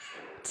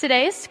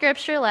Today's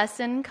scripture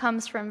lesson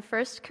comes from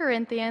 1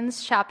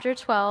 Corinthians chapter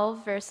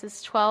 12,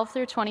 verses 12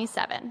 through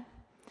 27.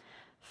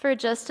 For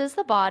just as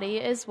the body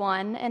is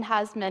one and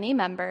has many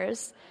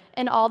members,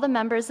 and all the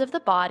members of the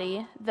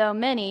body, though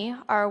many,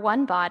 are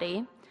one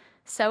body,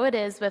 so it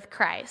is with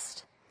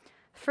Christ.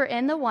 For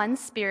in the one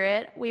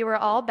Spirit we were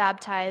all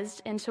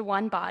baptized into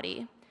one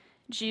body,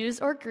 Jews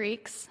or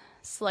Greeks,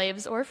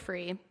 slaves or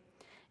free,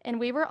 and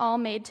we were all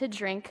made to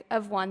drink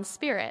of one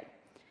Spirit.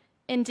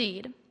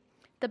 Indeed,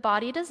 the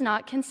body does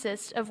not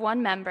consist of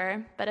one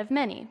member, but of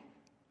many.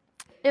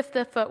 If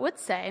the foot would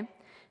say,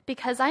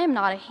 "Because I am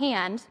not a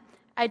hand,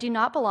 I do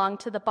not belong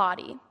to the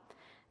body,"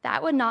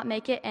 that would not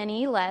make it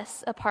any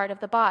less a part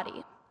of the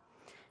body.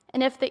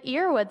 And if the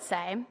ear would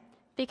say,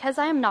 "Because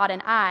I am not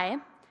an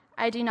eye,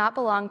 I do not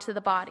belong to the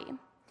body,"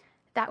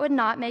 that would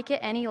not make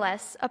it any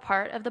less a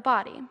part of the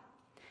body.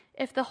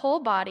 If the whole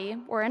body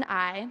were an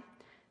eye,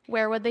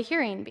 where would the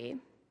hearing be?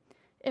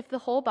 If the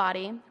whole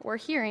body were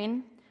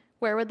hearing,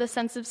 where would the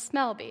sense of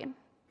smell be?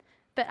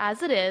 But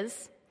as it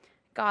is,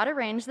 God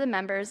arranged the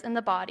members in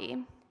the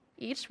body,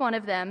 each one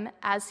of them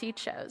as he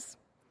chose.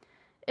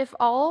 If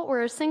all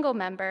were a single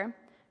member,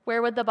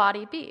 where would the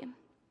body be?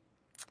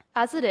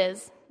 As it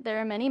is, there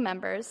are many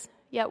members,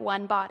 yet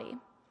one body.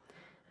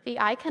 The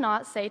eye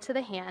cannot say to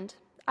the hand,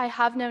 "I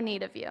have no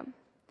need of you,"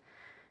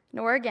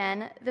 nor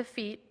again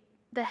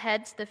the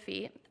head to the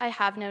feet, "I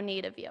have no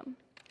need of you."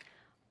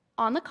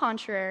 On the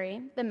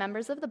contrary, the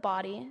members of the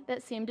body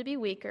that seem to be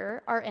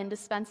weaker are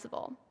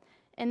indispensable.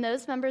 And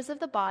those members of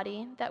the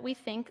body that we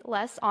think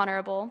less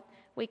honorable,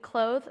 we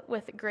clothe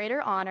with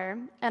greater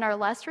honor, and our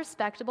less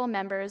respectable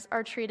members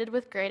are treated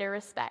with greater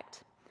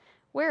respect.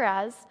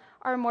 Whereas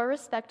our more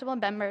respectable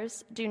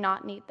members do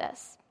not need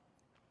this.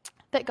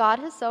 But God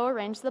has so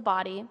arranged the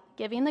body,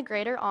 giving the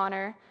greater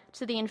honor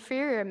to the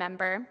inferior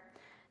member,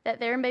 that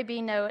there may be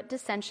no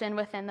dissension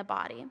within the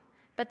body,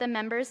 but the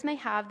members may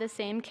have the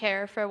same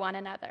care for one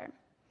another.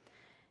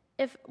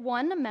 If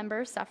one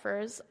member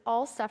suffers,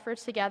 all suffer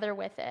together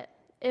with it.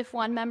 If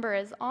one member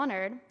is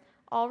honored,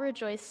 all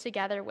rejoice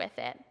together with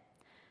it.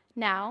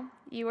 Now,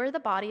 you are the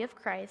body of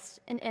Christ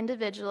and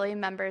individually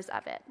members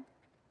of it.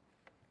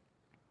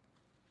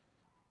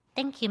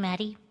 Thank you,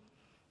 Maddie.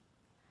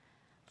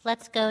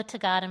 Let's go to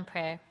God in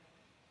prayer.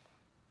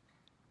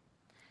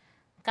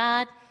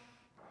 God,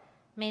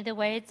 may the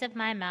words of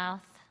my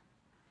mouth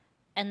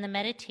and the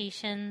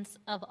meditations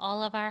of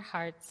all of our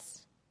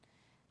hearts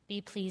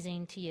be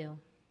pleasing to you.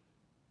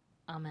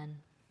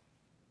 Amen.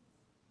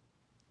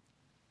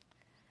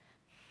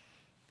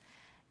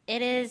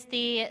 It is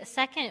the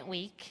second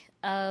week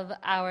of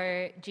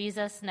our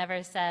Jesus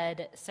Never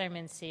Said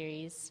sermon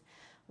series,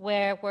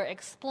 where we're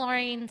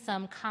exploring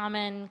some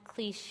common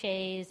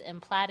cliches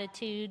and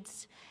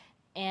platitudes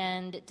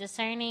and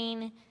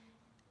discerning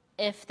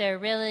if they're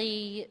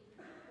really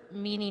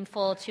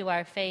meaningful to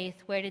our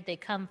faith. Where did they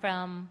come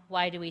from?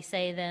 Why do we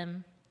say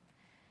them?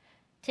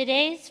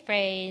 Today's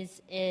phrase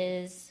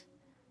is,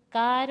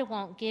 "God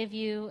won't give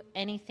you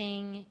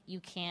anything you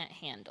can't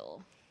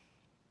handle."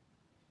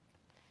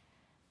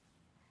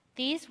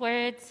 These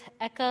words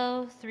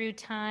echo through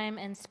time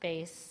and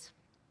space,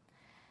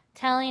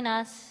 telling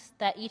us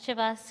that each of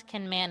us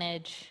can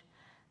manage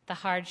the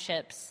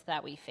hardships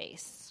that we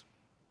face.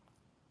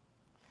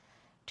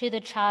 To the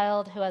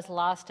child who has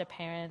lost a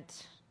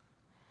parent,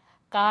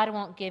 God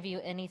won't give you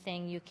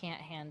anything you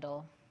can't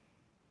handle.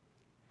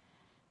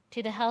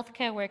 To the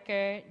healthcare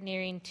worker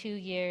nearing 2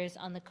 years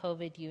on the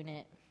COVID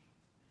unit,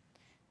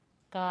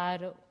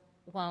 God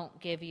won't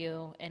give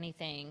you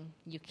anything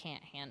you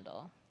can't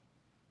handle.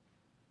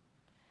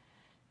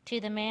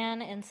 To the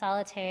man in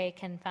solitary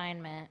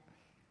confinement,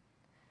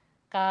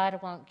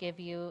 God won't give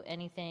you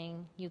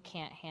anything you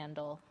can't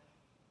handle.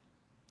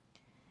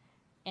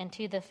 And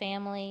to the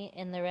family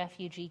in the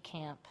refugee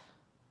camp,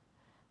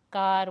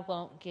 God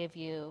won't give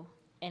you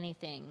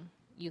anything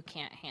you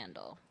can't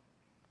handle.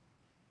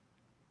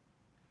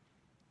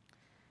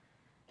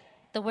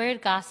 The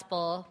word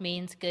gospel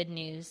means good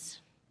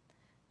news.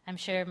 I'm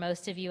sure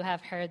most of you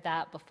have heard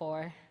that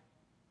before.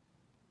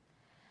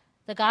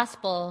 The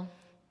gospel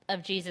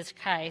of Jesus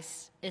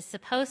Christ is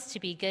supposed to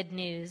be good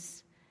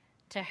news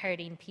to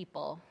hurting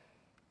people.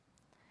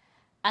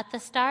 At the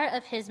start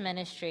of his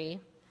ministry,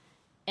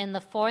 in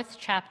the 4th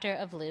chapter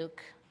of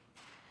Luke,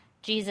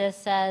 Jesus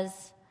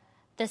says,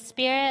 "The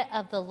Spirit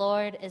of the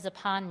Lord is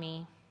upon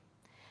me,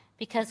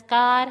 because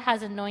God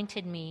has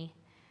anointed me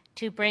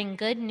to bring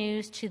good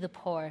news to the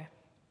poor.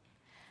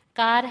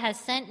 God has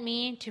sent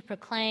me to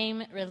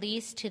proclaim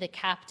release to the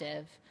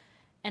captive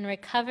and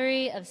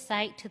recovery of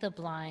sight to the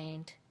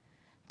blind,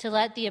 to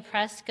let the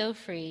oppressed go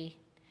free,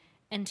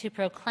 and to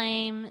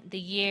proclaim the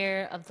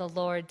year of the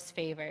Lord's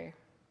favor."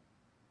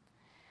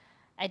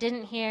 I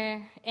didn't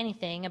hear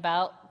anything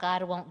about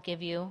God won't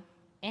give you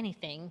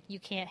anything you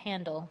can't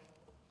handle.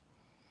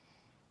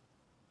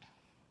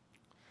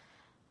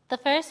 The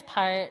first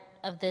part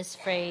of this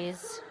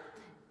phrase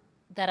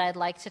that I'd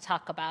like to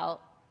talk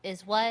about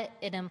is what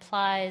it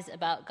implies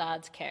about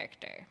God's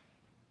character.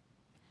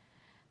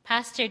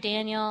 Pastor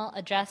Daniel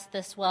addressed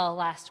this well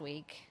last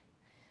week.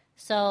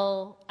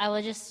 So I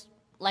would just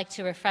like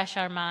to refresh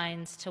our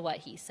minds to what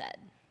he said.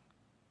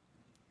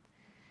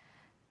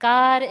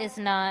 God is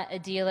not a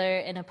dealer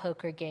in a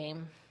poker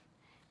game,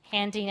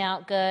 handing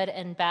out good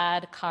and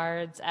bad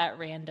cards at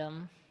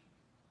random.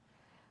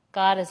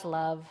 God is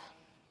love.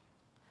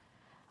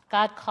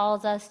 God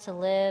calls us to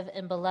live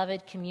in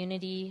beloved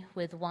community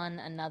with one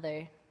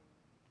another.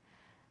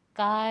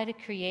 God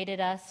created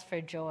us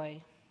for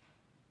joy.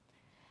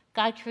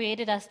 God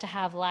created us to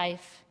have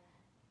life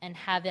and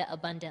have it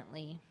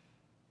abundantly.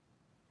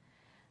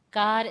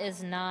 God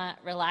is not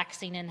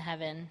relaxing in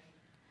heaven,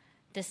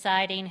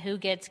 deciding who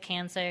gets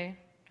cancer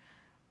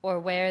or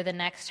where the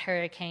next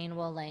hurricane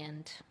will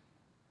land.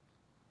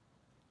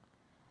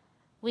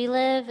 We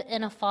live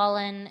in a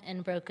fallen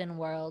and broken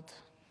world.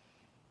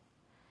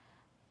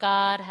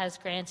 God has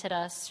granted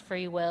us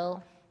free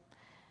will,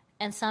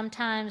 and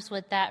sometimes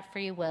with that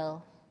free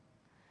will,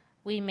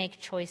 we make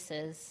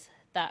choices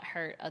that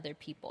hurt other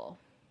people.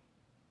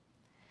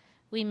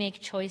 We make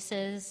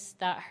choices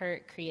that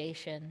hurt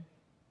creation.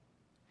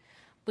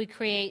 We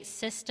create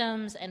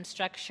systems and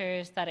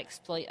structures that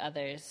exploit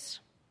others.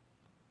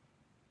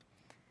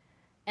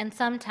 And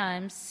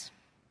sometimes,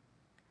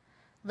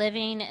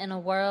 living in a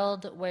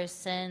world where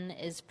sin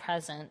is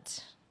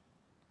present,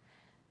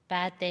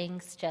 bad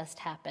things just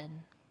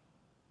happen.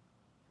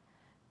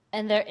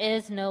 And there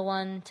is no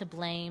one to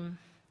blame.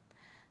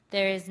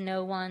 There is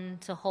no one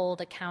to hold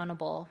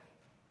accountable.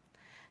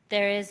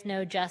 There is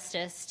no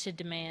justice to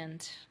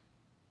demand.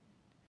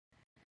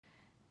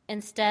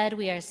 Instead,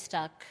 we are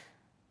stuck,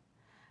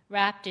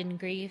 wrapped in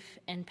grief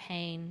and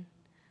pain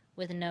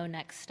with no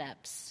next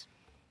steps.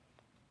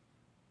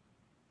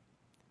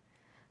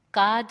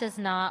 God does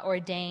not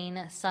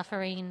ordain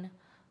suffering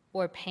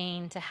or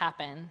pain to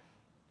happen,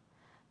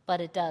 but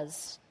it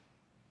does.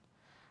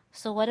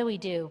 So what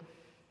do?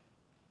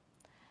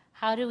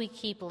 How do we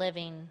keep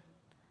living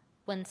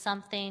when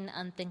something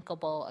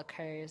unthinkable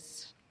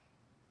occurs?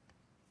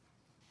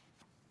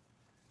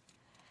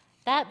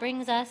 That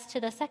brings us to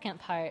the second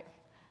part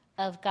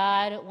of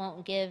God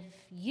won't give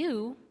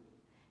you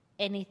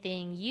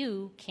anything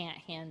you can't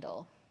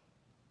handle.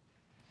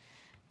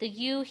 The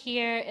you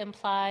here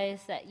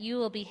implies that you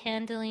will be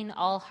handling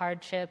all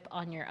hardship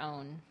on your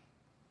own.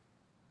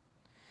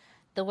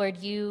 The word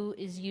you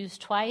is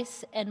used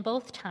twice, and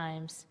both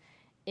times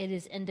it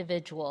is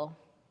individual.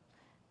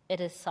 It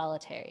is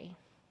solitary.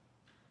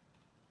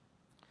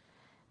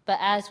 But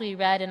as we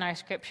read in our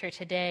scripture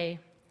today,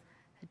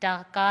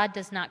 God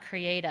does not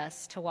create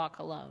us to walk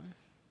alone.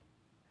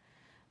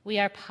 We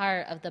are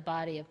part of the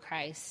body of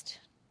Christ.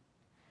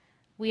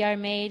 We are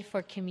made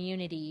for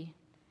community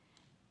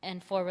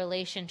and for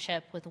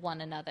relationship with one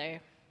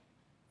another.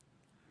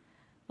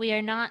 We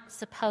are not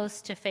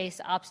supposed to face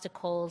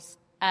obstacles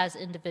as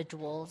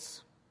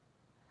individuals.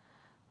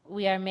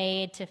 We are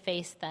made to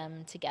face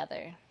them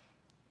together.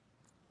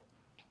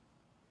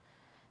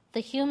 The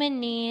human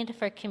need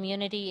for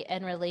community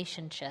and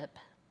relationship,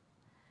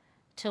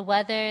 to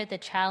weather the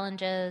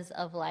challenges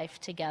of life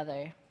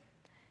together,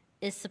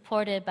 is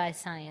supported by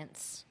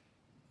science.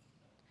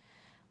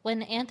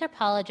 When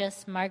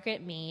anthropologist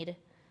Margaret Mead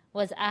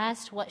was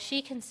asked what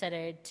she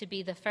considered to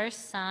be the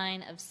first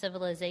sign of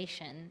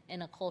civilization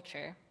in a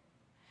culture,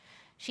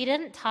 she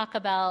didn't talk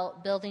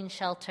about building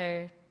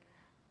shelter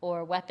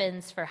or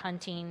weapons for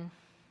hunting.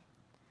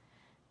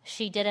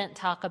 She didn't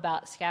talk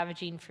about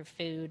scavenging for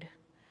food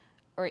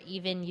or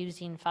even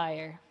using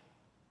fire.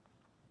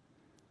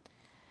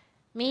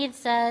 Mead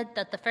said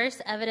that the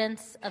first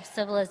evidence of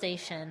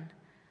civilization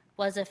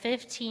was a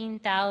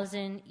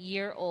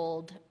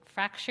 15,000-year-old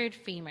fractured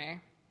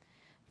femur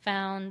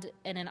found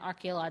in an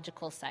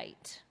archaeological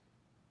site.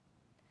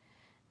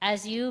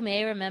 As you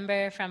may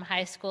remember from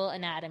high school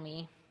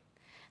anatomy,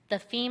 the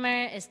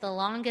femur is the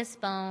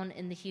longest bone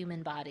in the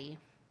human body.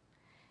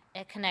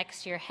 It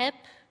connects your hip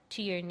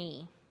to your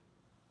knee.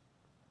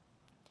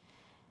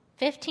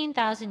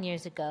 15,000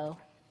 years ago,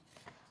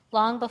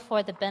 long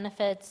before the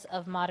benefits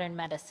of modern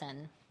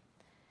medicine,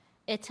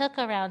 it took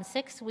around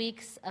 6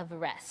 weeks of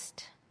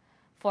rest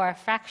for a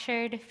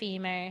fractured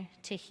femur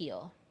to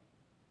heal.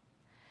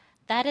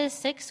 That is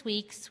 6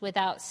 weeks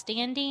without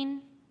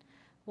standing,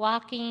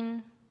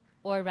 walking,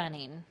 or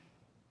running.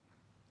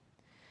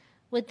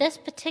 With this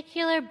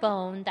particular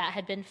bone that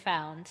had been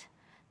found,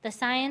 the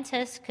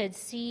scientists could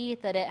see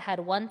that it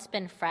had once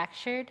been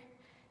fractured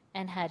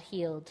and had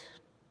healed.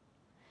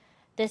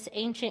 This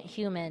ancient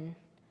human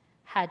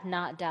had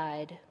not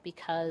died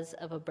because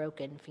of a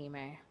broken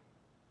femur.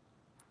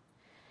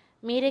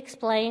 Mead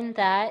explained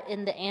that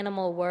in the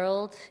animal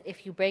world,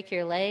 if you break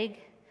your leg,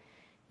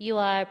 you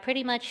are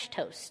pretty much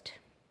toast.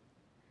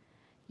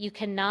 You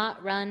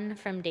cannot run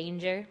from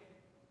danger.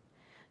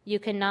 You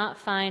cannot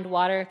find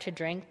water to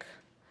drink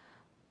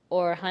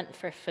or hunt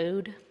for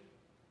food.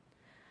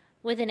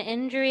 With an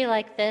injury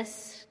like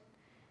this,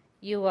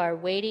 you are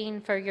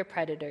waiting for your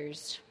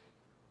predators.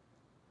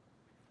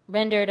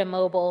 Rendered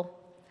immobile,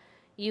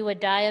 you would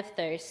die of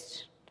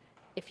thirst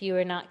if you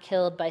were not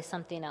killed by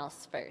something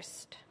else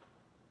first.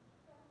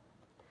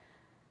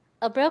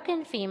 A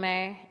broken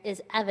femur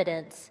is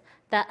evidence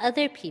that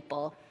other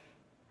people,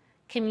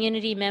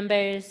 community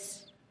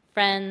members,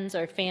 friends,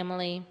 or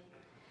family,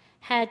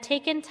 had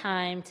taken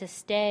time to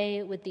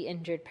stay with the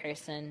injured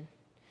person,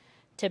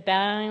 to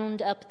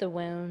bound up the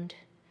wound,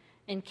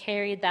 and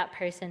carried that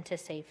person to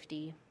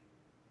safety.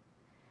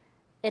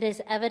 It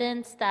is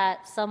evidence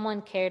that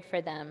someone cared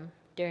for them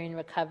during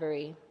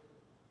recovery.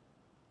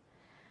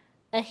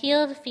 A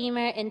healed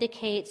femur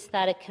indicates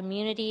that a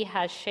community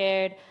has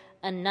shared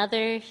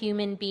another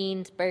human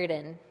being's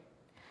burden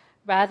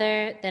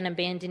rather than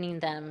abandoning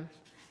them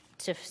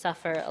to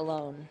suffer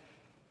alone.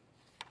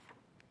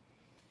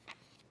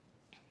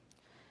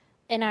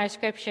 In our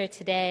scripture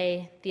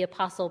today, the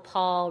Apostle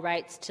Paul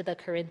writes to the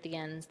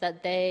Corinthians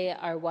that they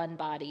are one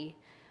body,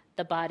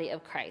 the body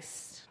of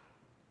Christ.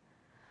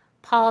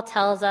 Paul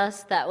tells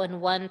us that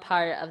when one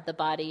part of the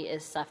body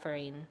is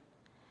suffering,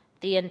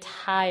 the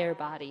entire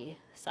body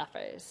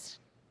suffers.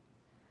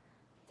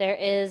 There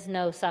is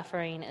no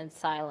suffering in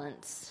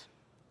silence.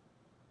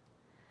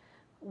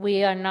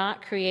 We are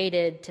not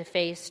created to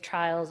face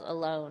trials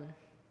alone.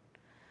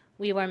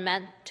 We were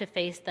meant to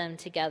face them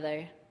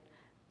together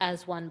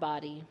as one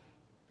body,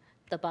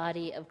 the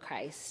body of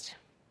Christ.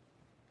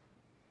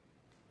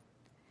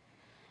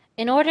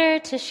 In order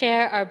to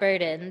share our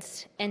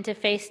burdens and to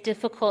face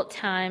difficult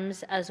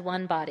times as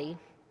one body,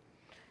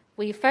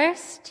 we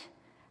first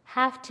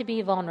have to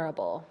be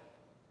vulnerable.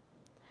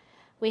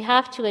 We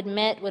have to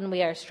admit when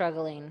we are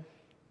struggling.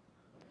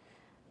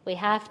 We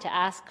have to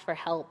ask for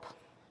help.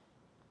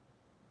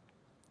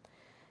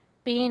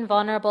 Being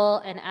vulnerable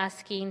and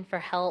asking for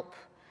help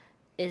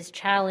is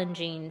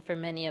challenging for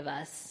many of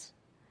us,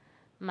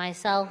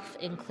 myself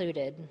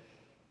included.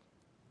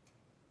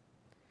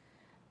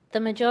 The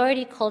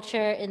majority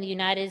culture in the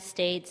United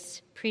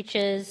States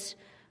preaches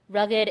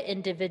rugged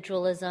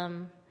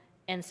individualism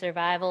and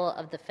survival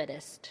of the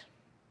fittest.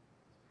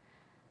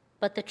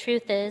 But the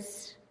truth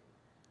is,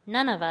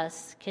 none of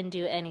us can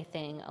do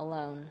anything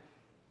alone.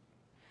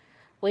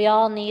 We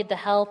all need the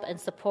help and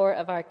support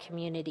of our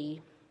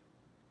community.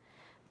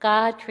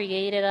 God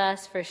created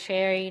us for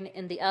sharing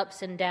in the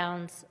ups and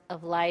downs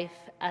of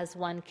life as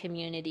one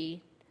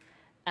community,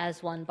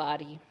 as one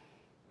body.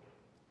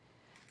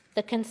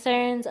 The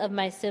concerns of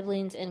my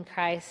siblings in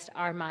Christ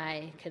are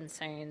my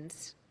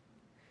concerns.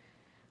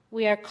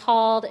 We are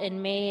called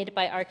and made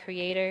by our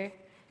Creator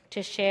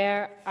to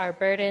share our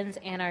burdens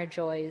and our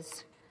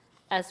joys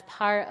as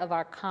part of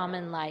our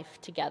common life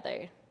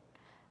together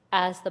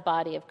as the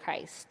body of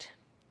Christ.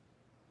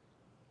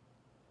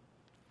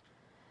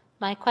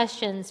 My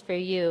questions for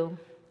you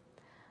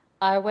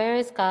are: where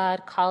is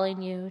God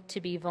calling you to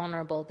be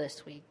vulnerable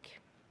this week?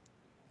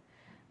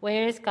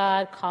 Where is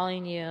God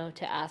calling you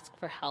to ask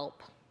for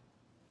help?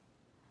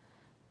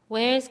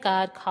 Where is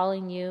God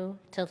calling you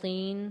to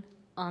lean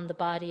on the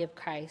body of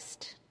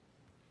Christ?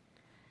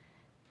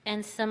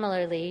 And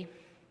similarly,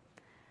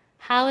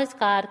 how is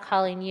God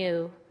calling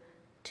you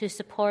to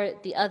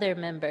support the other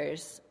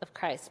members of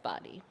Christ's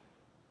body?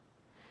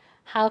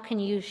 How can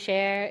you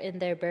share in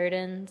their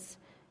burdens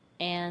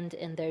and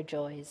in their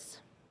joys?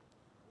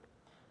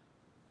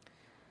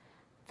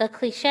 The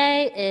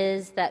cliche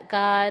is that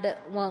God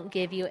won't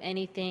give you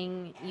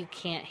anything you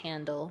can't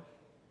handle.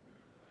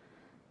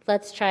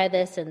 Let's try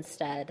this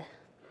instead.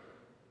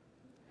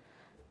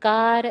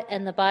 God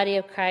and the body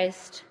of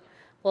Christ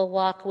will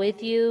walk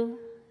with you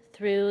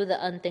through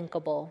the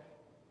unthinkable.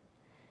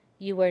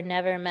 You were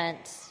never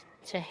meant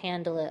to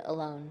handle it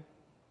alone.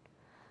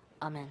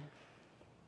 Amen.